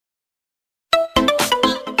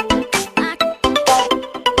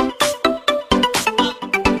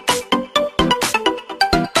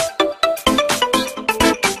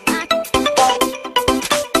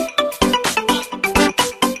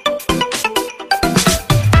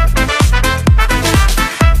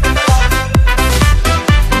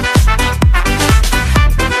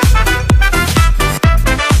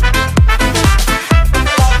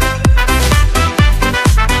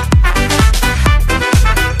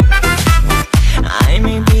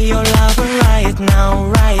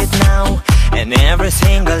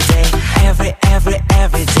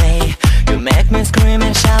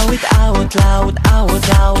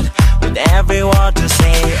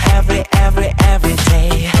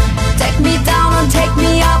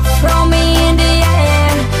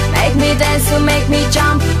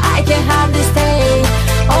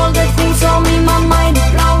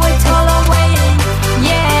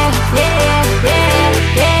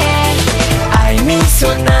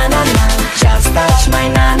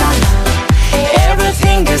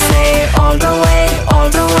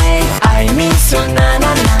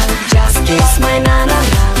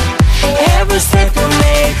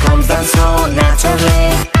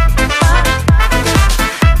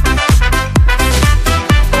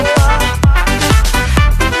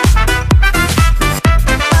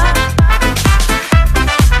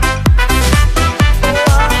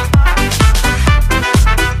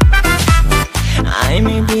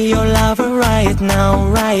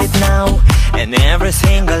right now. And every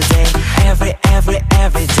single day, every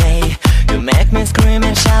day, you make me scream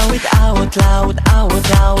and shout it out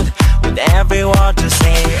loud, with every word you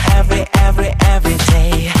say, every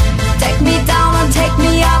day. Take me down and take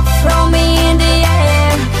me up, throw me in the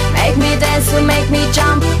air. Make me dance and make me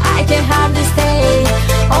jump, I can hardly stay.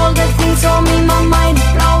 All the things on me, my mind,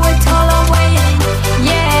 blow it all away.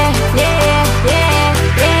 Yeah, yeah, yeah,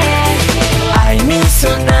 yeah. I miss you,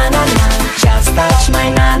 na na na, just touch my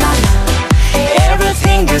na na na.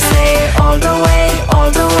 Everything you say, all the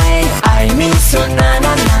way, I miss you, na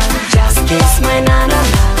na na, just kiss my na na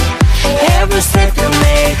na. Every step you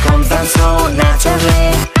make comes down so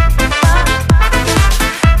naturally.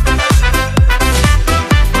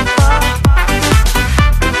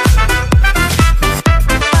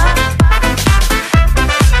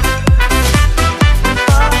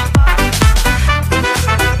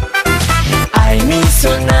 I miss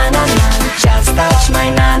you, na na na, just touch my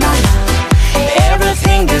na na na.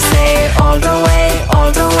 Everything you say, all the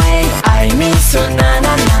way, I miss you, na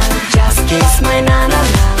na na, just kiss my na na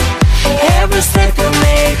na. Every step you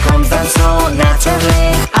make comes down so naturally.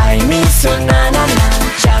 I miss you, na na na,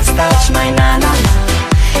 just touch my na na na.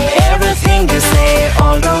 Everything you say,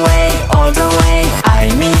 all the way, I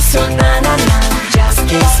miss you, na na na, just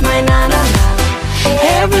kiss my na na na.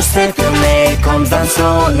 Every step you make comes down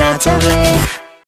so naturally.